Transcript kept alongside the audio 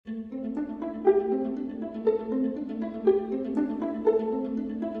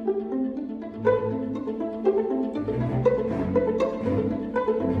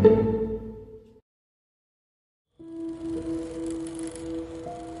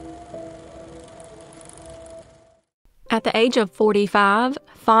At the age of 45,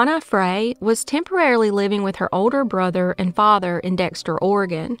 Fauna Frey was temporarily living with her older brother and father in Dexter,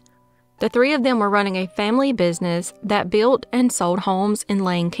 Oregon. The three of them were running a family business that built and sold homes in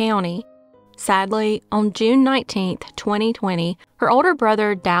Lane County. Sadly, on June 19, 2020, her older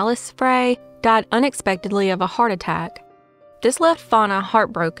brother, Dallas Frey, died unexpectedly of a heart attack. This left Fauna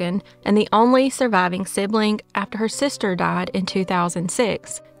heartbroken and the only surviving sibling after her sister died in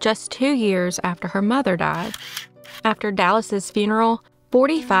 2006, just 2 years after her mother died. After Dallas's funeral,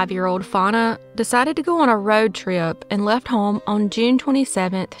 45-year-old Fauna decided to go on a road trip and left home on June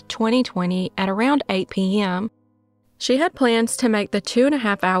 27, 2020 at around 8 p.m. She had plans to make the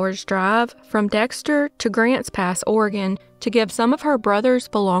 2.5 hours drive from Dexter to Grants Pass, Oregon, to give some of her brother's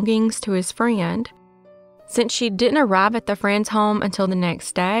belongings to his friend. Since she didn't arrive at the friend's home until the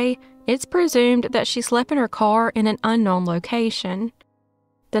next day, it's presumed that she slept in her car in an unknown location.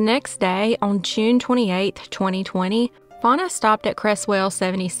 The next day, on June 28, 2020, Fauna stopped at Cresswell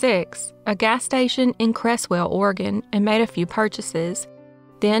 76, a gas station in Cresswell, Oregon, and made a few purchases.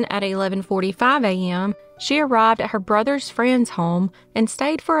 Then, at 11:45 a.m., she arrived at her brother's friend's home and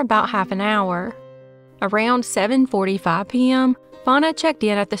stayed for about half an hour. Around 7:45 p.m., Fauna checked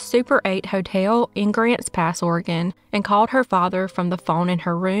in at the Super 8 Hotel in Grants Pass, Oregon, and called her father from the phone in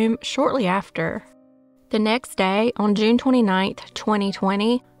her room shortly after. The next day, on June 29,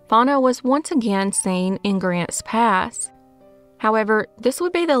 2020, Fauna was once again seen in Grants Pass. However, this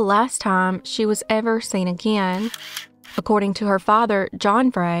would be the last time she was ever seen again. According to her father,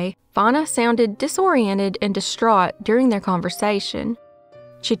 John Frey, Fauna sounded disoriented and distraught during their conversation.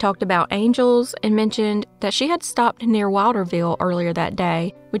 She talked about angels and mentioned that she had stopped near Wilderville earlier that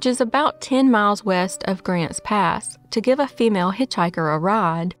day, which is about 10 miles west of Grants Pass, to give a female hitchhiker a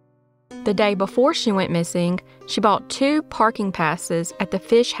ride. The day before she went missing, she bought 2 parking passes at the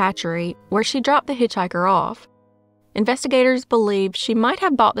fish hatchery where she dropped the hitchhiker off. Investigators believe she might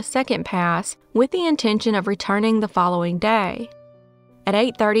have bought the second pass with the intention of returning the following day. At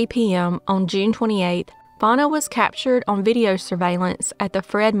 8:30 p.m. on June 28th, Fauna was captured on video surveillance at the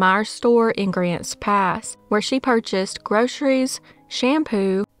Fred Meyer store in Grants Pass, where she purchased groceries,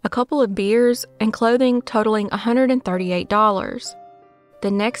 shampoo, a couple of beers, and clothing totaling $138. The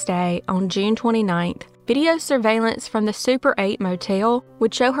next day, on June 29th, video surveillance from the Super 8 motel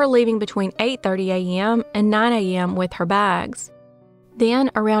would show her leaving between 8:30 a.m. and 9 a.m. with her bags. Then,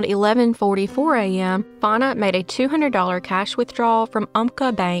 around 11:44 a.m., Fauna made a $200 cash withdrawal from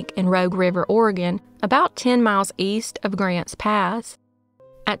Umpqua Bank in Rogue River, Oregon, about 10 miles east of Grants Pass.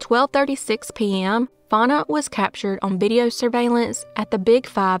 At 12:36 p.m., Fauna was captured on video surveillance at the Big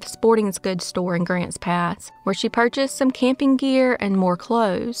 5 sporting goods store in Grants Pass, where she purchased some camping gear and more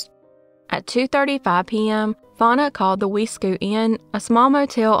clothes. At 2:35 p.m., Fauna called the Wisco Inn, a small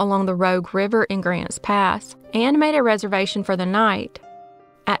motel along the Rogue River in Grants Pass, and made a reservation for the night.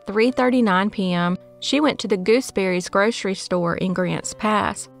 At 3:39 p.m., she went to the Gooseberry's grocery store in Grants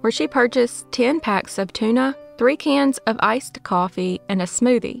Pass, where she purchased 10 packs of tuna, 3 cans of iced coffee, and a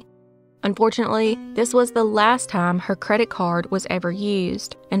smoothie. Unfortunately, this was the last time her credit card was ever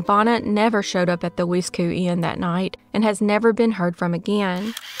used, and Fauna never showed up at the Wisco Inn that night and has never been heard from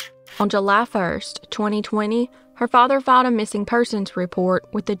again. On July 1st, 2020, her father filed a missing persons report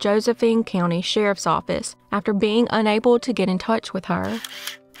with the Josephine County Sheriff's Office after being unable to get in touch with her.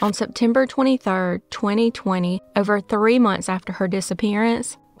 On September 23, 2020, over 3 months after her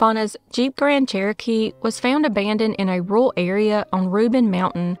disappearance, Fauna's Jeep Grand Cherokee was found abandoned in a rural area on Reuben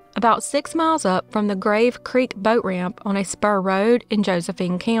Mountain, about 6 miles up from the Grave Creek boat ramp on a spur road in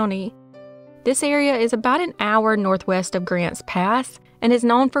Josephine County. This area is about an hour northwest of Grants Pass and is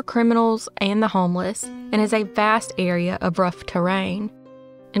known for criminals and the homeless, and is a vast area of rough terrain.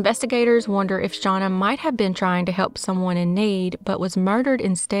 Investigators wonder if Shauna might have been trying to help someone in need but was murdered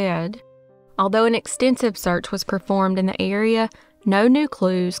instead. Although an extensive search was performed in the area, no new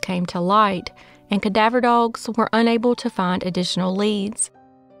clues came to light, and cadaver dogs were unable to find additional leads.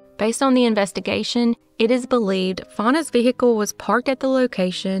 Based on the investigation, it is believed Fauna's vehicle was parked at the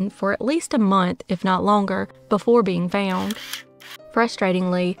location for at least a month, if not longer, before being found.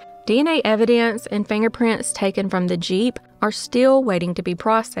 Frustratingly, DNA evidence and fingerprints taken from the Jeep are still waiting to be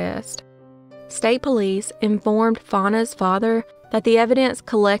processed. State police informed Fauna's father that the evidence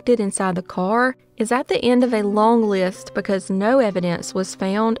collected inside the car is at the end of a long list because no evidence was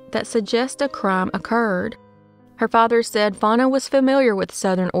found that suggests a crime occurred. Her father said Fauna was familiar with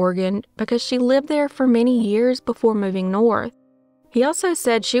Southern Oregon because she lived there for many years before moving north. He also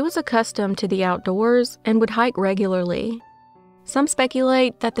said she was accustomed to the outdoors and would hike regularly. Some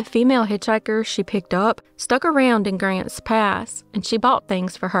speculate that the female hitchhiker she picked up stuck around in Grants Pass, and she bought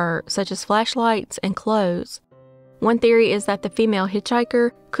things for her, such as flashlights and clothes. One theory is that the female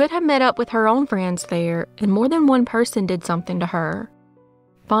hitchhiker could have met up with her own friends there, and more than one person did something to her.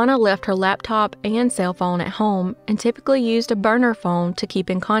 Fauna left her laptop and cell phone at home and typically used a burner phone to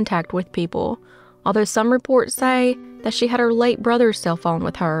keep in contact with people, although some reports say that she had her late brother's cell phone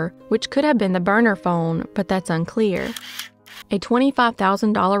with her, which could have been the burner phone, but that's unclear. A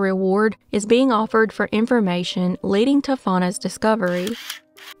 $25,000 reward is being offered for information leading to Fauna's discovery.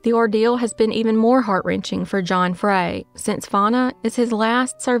 The ordeal has been even more heart-wrenching for John Frey, since Fauna is his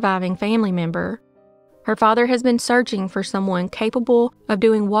last surviving family member. Her father has been searching for someone capable of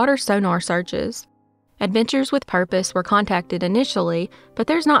doing water sonar searches. Adventures with Purpose were contacted initially, but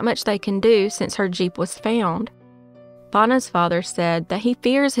there's not much they can do since her Jeep was found. Fauna's father said that he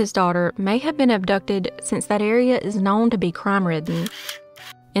fears his daughter may have been abducted since that area is known to be crime-ridden.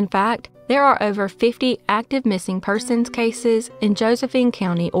 In fact, there are over 50 active missing persons cases in Josephine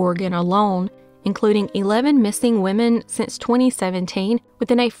County, Oregon alone, including 11 missing women since 2017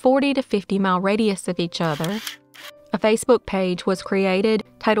 within a 40 to 50 mile radius of each other. A Facebook page was created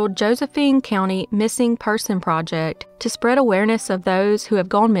titled Josephine County Missing Person Project to spread awareness of those who have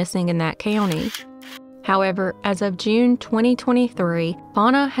gone missing in that county. However, as of June 2023,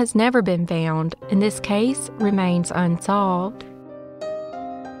 Fauna has never been found, and this case remains unsolved.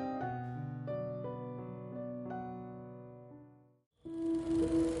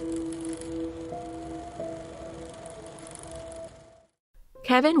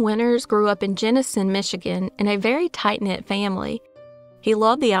 Kevin Winters grew up in Jenison, Michigan, in a very tight-knit family. He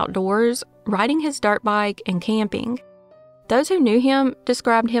loved the outdoors, riding his dirt bike, and camping. Those who knew him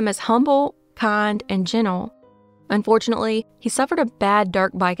described him as humble, kind, and gentle. Unfortunately, he suffered a bad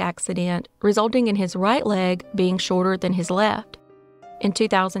dirt bike accident, resulting in his right leg being shorter than his left. In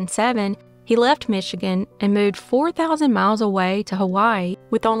 2007, he left Michigan and moved 4,000 miles away to Hawaii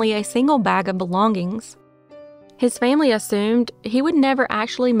with only a single bag of belongings. His family assumed he would never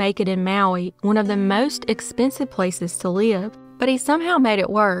actually make it in Maui, one of the most expensive places to live, but he somehow made it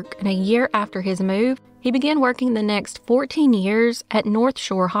work, and a year after his move, he began working the next 14 years at North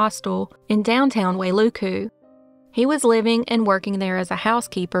Shore Hostel in downtown Wailuku. He was living and working there as a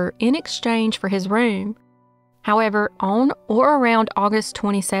housekeeper in exchange for his room. However, on or around August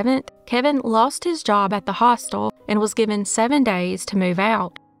 27th, Kevin lost his job at the hostel and was given 7 days to move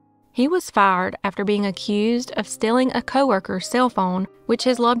out. He was fired after being accused of stealing a coworker's cell phone, which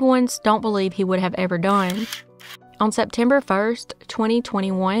his loved ones don't believe he would have ever done. On September 1st,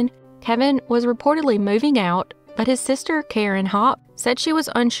 2021, Kevin was reportedly moving out, but his sister, Karen Hopp, said she was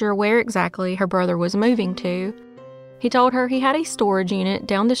unsure where exactly her brother was moving to. He told her he had a storage unit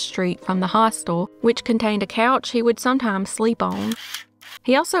down the street from the hostel, which contained a couch he would sometimes sleep on.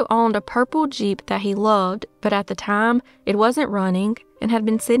 He also owned a purple Jeep that he loved, but at the time, it wasn't running and had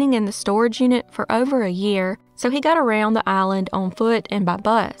been sitting in the storage unit for over a year, so he got around the island on foot and by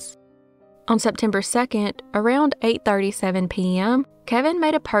bus. On September 2nd, around 8:37 p.m., Kevin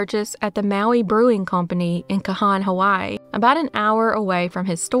made a purchase at the Maui Brewing Company in Kahan, Hawaii, about an hour away from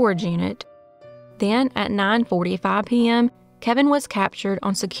his storage unit. Then, at 9:45 p.m., Kevin was captured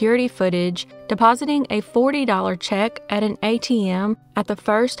on security footage depositing a $40 check at an ATM at the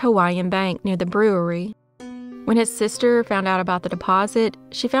First Hawaiian Bank near the brewery. When his sister found out about the deposit,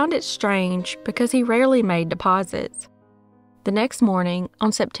 she found it strange because he rarely made deposits. The next morning,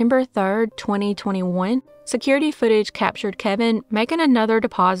 on September 3rd, 2021, security footage captured Kevin making another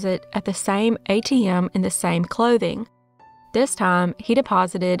deposit at the same ATM in the same clothing. This time, he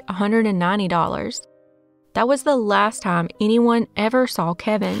deposited $190. That was the last time anyone ever saw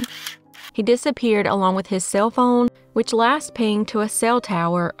Kevin. He disappeared along with his cell phone, which last pinged to a cell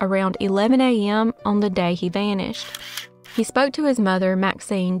tower around 11 a.m. on the day he vanished. He spoke to his mother,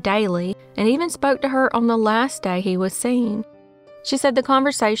 Maxine, daily, and even spoke to her on the last day he was seen. She said the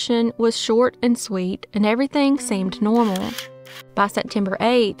conversation was short and sweet, and everything seemed normal. By September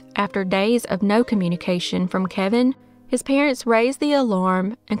 8th, after days of no communication from Kevin, his parents raised the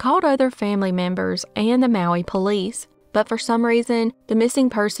alarm and called other family members and the Maui police, but for some reason, the missing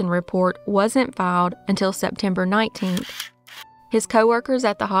person report wasn't filed until September 19th. His coworkers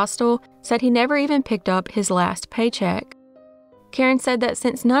at the hostel said he never even picked up his last paycheck. Karen said that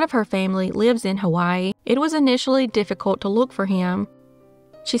since none of her family lives in Hawaii, it was initially difficult to look for him.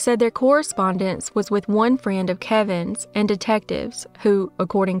 She said their correspondence was with one friend of Kevin's and detectives who,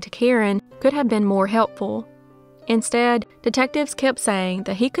 according to Karen, could have been more helpful. Instead, detectives kept saying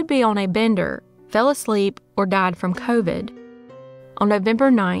that he could be on a bender, fell asleep, or died from COVID. On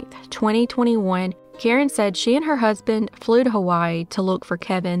November 9th, 2021, Karen said she and her husband flew to Hawaii to look for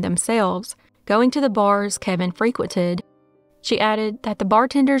Kevin themselves, going to the bars Kevin frequented. She added that the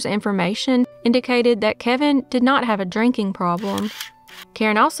bartender's information indicated that Kevin did not have a drinking problem.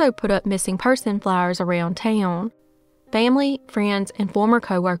 Karen also put up missing person flyers around town. Family, friends, and former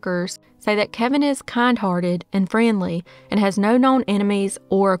coworkers say that Kevin is kind-hearted and friendly and has no known enemies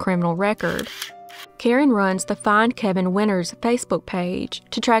or a criminal record. Karen runs the Find Kevin Winters Facebook page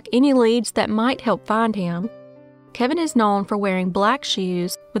to track any leads that might help find him. Kevin is known for wearing black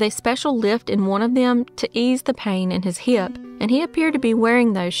shoes with a special lift in one of them to ease the pain in his hip, and he appeared to be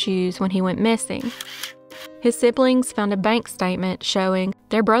wearing those shoes when he went missing. His siblings found a bank statement showing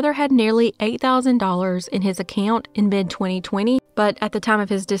their brother had nearly $8,000 in his account in mid-2020, but at the time of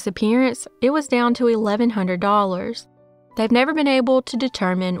his disappearance, it was down to $1,100. They've never been able to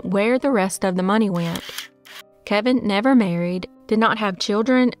determine where the rest of the money went. Kevin never married, did not have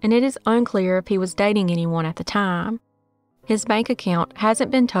children, and it is unclear if he was dating anyone at the time. His bank account hasn't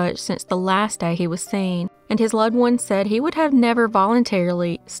been touched since the last day he was seen, and his loved ones said he would have never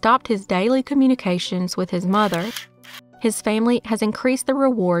voluntarily stopped his daily communications with his mother. His family has increased the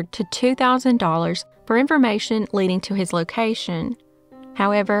reward to $2,000 for information leading to his location.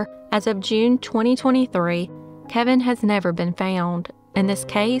 However, as of June 2023, Kevin has never been found, and this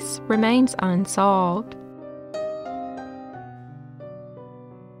case remains unsolved.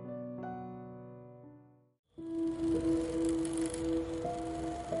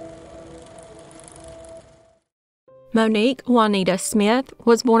 Monique Juanita Smith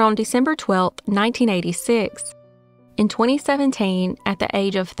was born on December 12, 1986. In 2017, at the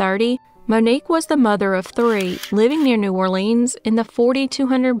age of 30, Monique was the mother of 3, living near New Orleans in the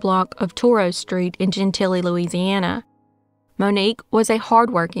 4200 block of Taureau Street in Gentilly, Louisiana. Monique was a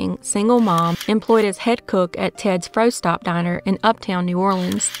hardworking, single mom employed as head cook at Ted's Fro Stop Diner in uptown New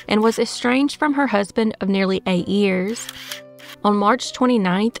Orleans and was estranged from her husband of nearly 8 years. On March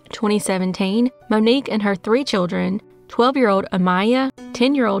 29, 2017, Monique and her 3 children, 12-year-old Amaya,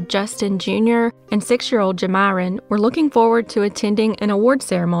 10-year-old Justin Jr., and 6-year-old Jamiron, were looking forward to attending an award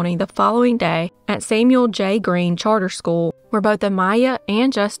ceremony the following day at Samuel J. Green Charter School, where both Amaya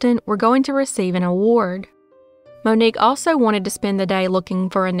and Justin were going to receive an award. Monique also wanted to spend the day looking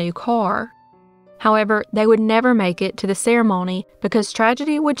for a new car. However, they would never make it to the ceremony because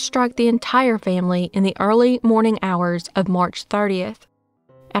tragedy would strike the entire family in the early morning hours of March 30th.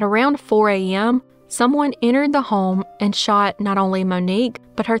 At around 4 a.m., someone entered the home and shot not only Monique,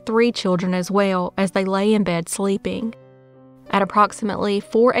 but her 3 children as well as they lay in bed sleeping. At approximately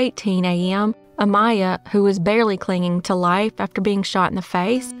 4:18 a.m., Amaya, who was barely clinging to life after being shot in the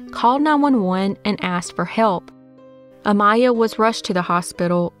face, called 911 and asked for help. Amaya was rushed to the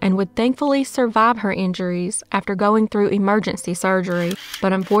hospital and would thankfully survive her injuries after going through emergency surgery,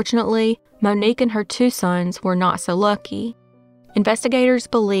 but unfortunately, Monique and her 2 sons were not so lucky. Investigators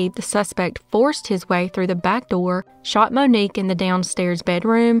believe the suspect forced his way through the back door, shot Monique in the downstairs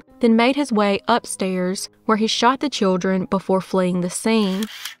bedroom, then made his way upstairs, where he shot the children before fleeing the scene.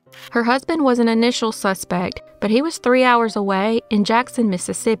 Her husband was an initial suspect, but he was 3 hours away in Jackson,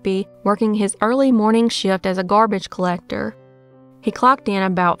 Mississippi, working his early morning shift as a garbage collector. He clocked in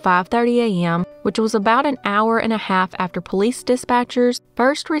about 5:30 a.m., which was about an hour and a half after police dispatchers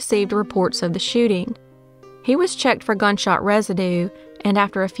first received reports of the shooting. He was checked for gunshot residue and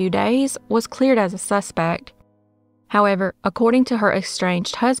after a few days was cleared as a suspect. However, according to her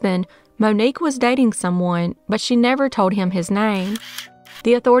estranged husband, Monique was dating someone, but she never told him his name.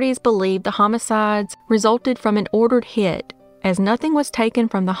 The authorities believe the homicides resulted from an ordered hit, as nothing was taken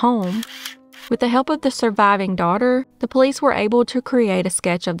from the home. With the help of the surviving daughter, the police were able to create a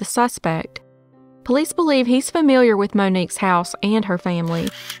sketch of the suspect. Police believe he's familiar with Monique's house and her family.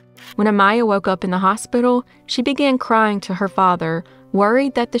 When Amaya woke up in the hospital, she began crying to her father,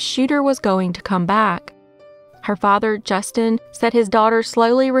 worried that the shooter was going to come back. Her father, Justin, said his daughter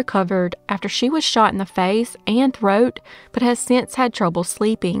slowly recovered after she was shot in the face and throat, but has since had trouble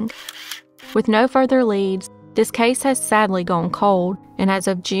sleeping. With no further leads, this case has sadly gone cold, and as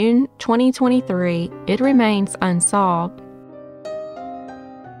of June 2023, it remains unsolved.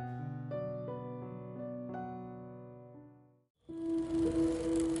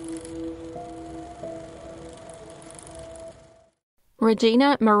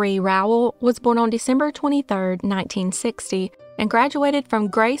 Regina Marie Rowell was born on December 23, 1960, and graduated from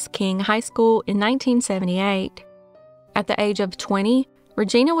Grace King High School in 1978. At the age of 20,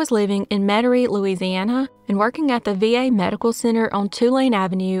 Regina was living in Metairie, Louisiana, and working at the VA Medical Center on Tulane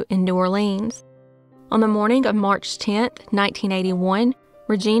Avenue in New Orleans. On the morning of March 10, 1981,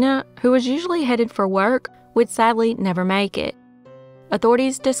 Regina, who was usually headed for work, would sadly never make it.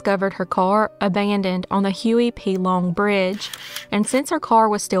 Authorities discovered her car abandoned on the Huey P. Long Bridge, and since her car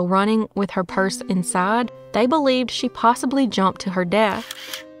was still running with her purse inside, they believed she possibly jumped to her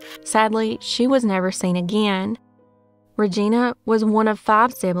death. Sadly, she was never seen again. Regina was one of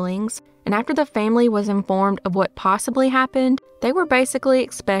 5 siblings, and after the family was informed of what possibly happened, they were basically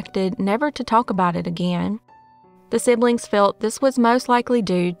expected never to talk about it again. The siblings felt this was most likely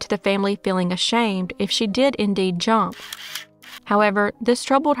due to the family feeling ashamed if she did indeed jump. However, this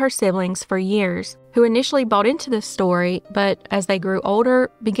troubled her siblings for years, who initially bought into the story, but as they grew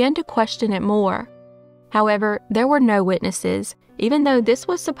older, began to question it more. However, there were no witnesses, even though this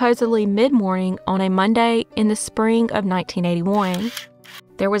was supposedly mid-morning on a Monday in the spring of 1981.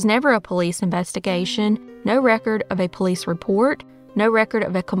 There was never a police investigation, no record of a police report, no record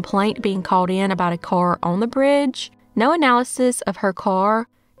of a complaint being called in about a car on the bridge, no analysis of her car,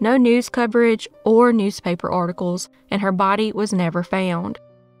 no news coverage or newspaper articles, and her body was never found.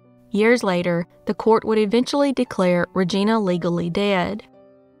 Years later, the court would eventually declare Regina legally dead.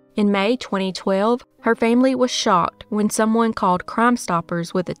 In May 2012, her family was shocked when someone called Crime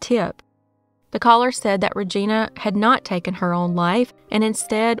Stoppers with a tip. The caller said that Regina had not taken her own life and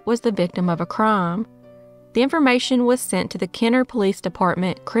instead was the victim of a crime. The information was sent to the Kenner Police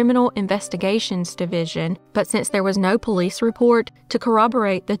Department Criminal Investigations Division, but since there was no police report to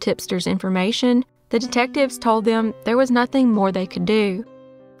corroborate the tipster's information, the detectives told them there was nothing more they could do.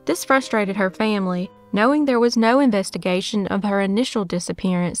 This frustrated her family, knowing there was no investigation of her initial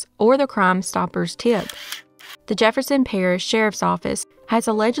disappearance or the Crime Stoppers' tip. The Jefferson Parish Sheriff's Office has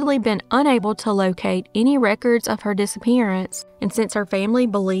allegedly been unable to locate any records of her disappearance, and since her family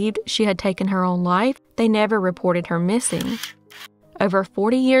believed she had taken her own life, they never reported her missing. Over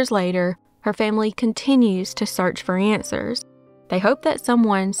 40 years later, her family continues to search for answers. They hope that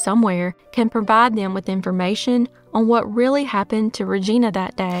someone somewhere can provide them with information on what really happened to Regina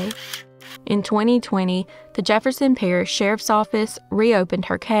that day. In 2020, the Jefferson Parish Sheriff's Office reopened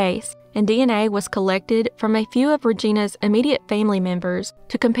her case, and DNA was collected from a few of Regina's immediate family members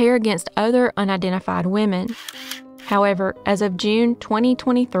to compare against other unidentified women. However, as of June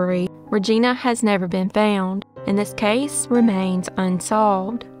 2023, Regina has never been found, and this case remains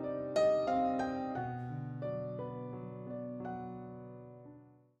unsolved.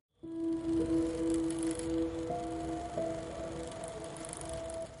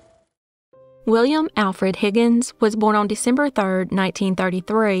 William Alfred Higgins was born on December 3,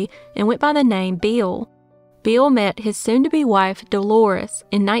 1933, and went by the name Bill. Bill met his soon-to-be wife Dolores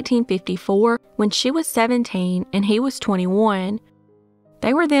in 1954 when she was 17 and he was 21.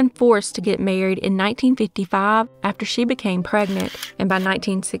 They were then forced to get married in 1955 after she became pregnant, and by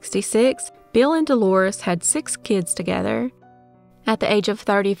 1966, Bill and Dolores had 6 kids together. At the age of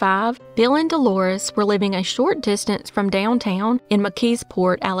 35, Bill and Dolores were living a short distance from downtown in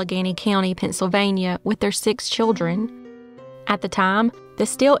McKeesport, Allegheny County, Pennsylvania, with their 6 children. At the time, the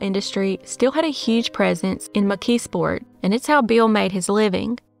steel industry still had a huge presence in McKeesport, and it's how Bill made his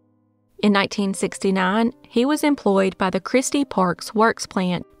living. In 1969, he was employed by the Christie Parks Works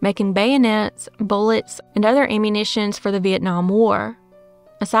plant, making bayonets, bullets, and other ammunitions for the Vietnam War.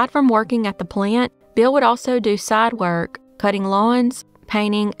 Aside from working at the plant, Bill would also do side work, cutting lawns,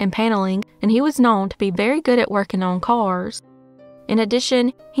 painting, and paneling, and he was known to be very good at working on cars. In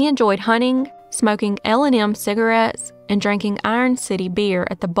addition, he enjoyed hunting, smoking L&M cigarettes, and drinking Iron City beer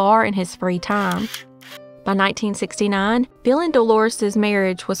at the bar in his free time. By 1969, Bill and Dolores'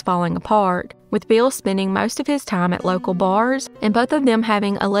 marriage was falling apart, with Bill spending most of his time at local bars, and both of them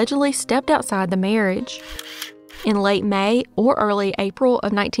having allegedly stepped outside the marriage. In late May or early April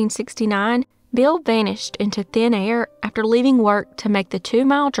of 1969, Bill vanished into thin air after leaving work to make the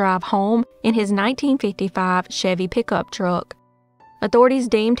 2-mile drive home in his 1955 Chevy pickup truck. Authorities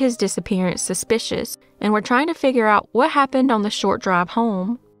deemed his disappearance suspicious and were trying to figure out what happened on the short drive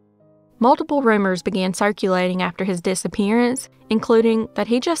home. Multiple rumors began circulating after his disappearance, including that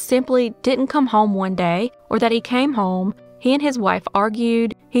he just simply didn't come home one day, or that he came home, he and his wife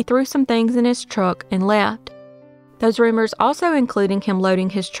argued, he threw some things in his truck and left. Those rumors also including him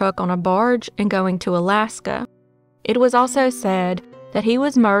loading his truck on a barge and going to Alaska. It was also said that he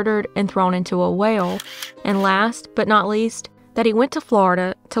was murdered and thrown into a well, and last but not least, that he went to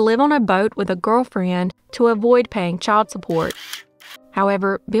Florida to live on a boat with a girlfriend to avoid paying child support.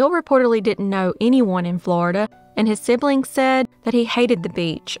 However, Bill reportedly didn't know anyone in Florida, and his siblings said that he hated the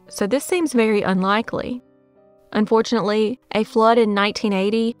beach, so this seems very unlikely. Unfortunately, a flood in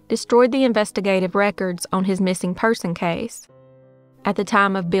 1980 destroyed the investigative records on his missing person case. At the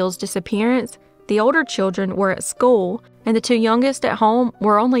time of Bill's disappearance, the older children were at school, and the 2 youngest at home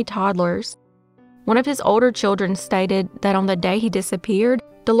were only toddlers. One of his older children stated that on the day he disappeared,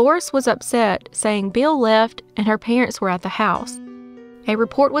 Dolores was upset, saying Bill left and her parents were at the house. A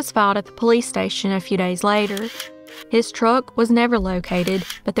report was filed at the police station a few days later. His truck was never located,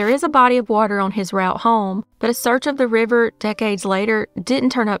 but there is a body of water on his route home, but a search of the river decades later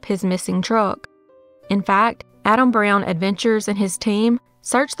didn't turn up his missing truck. In fact, Adam Brown Adventures and his team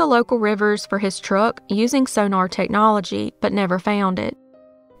searched the local rivers for his truck using sonar technology, but never found it.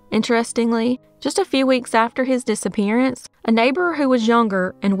 Interestingly, just a few weeks after his disappearance, a neighbor who was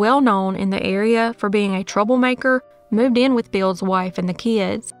younger and well known in the area for being a troublemaker moved in with Bill's wife and the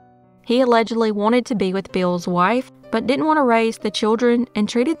kids. He allegedly wanted to be with Bill's wife, but didn't want to raise the children and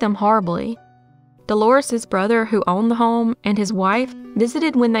treated them horribly. Dolores' brother, who owned the home, and his wife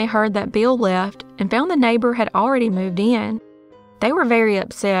visited when they heard that Bill left and found the neighbor had already moved in. They were very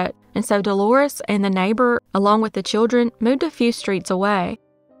upset, and so Dolores and the neighbor, along with the children, moved a few streets away.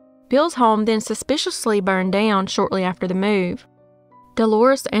 Bill's home then suspiciously burned down shortly after the move.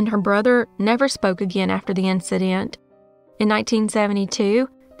 Dolores and her brother never spoke again after the incident. In 1972,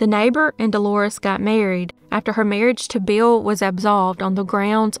 the neighbor and Dolores got married after her marriage to Bill was absolved on the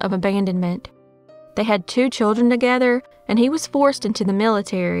grounds of abandonment. They had 2 children together, and he was forced into the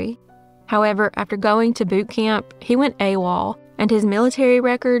military. However, after going to boot camp, he went AWOL, and his military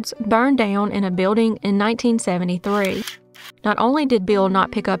records burned down in a building in 1973. Not only did Bill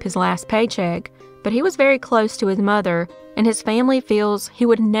not pick up his last paycheck, but he was very close to his mother, and his family feels he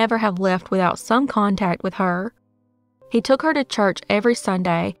would never have left without some contact with her. He took her to church every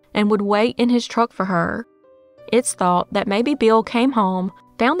Sunday and would wait in his truck for her. It's thought that maybe Bill came home,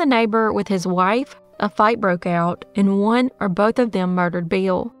 found the neighbor with his wife, a fight broke out, and one or both of them murdered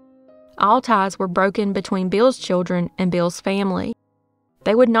Bill. All ties were broken between Bill's children and Bill's family.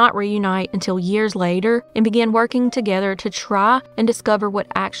 They would not reunite until years later and began working together to try and discover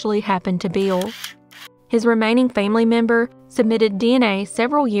what actually happened to Bill. His remaining family member submitted DNA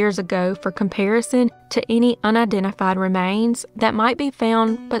several years ago for comparison to any unidentified remains that might be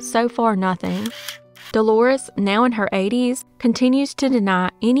found, but so far nothing. Dolores, now in her 80s, continues to deny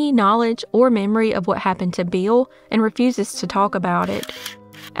any knowledge or memory of what happened to Bill and refuses to talk about it.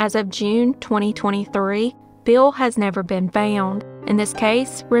 As of June 2023, Bill has never been found, and this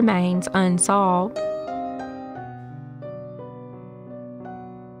case remains unsolved.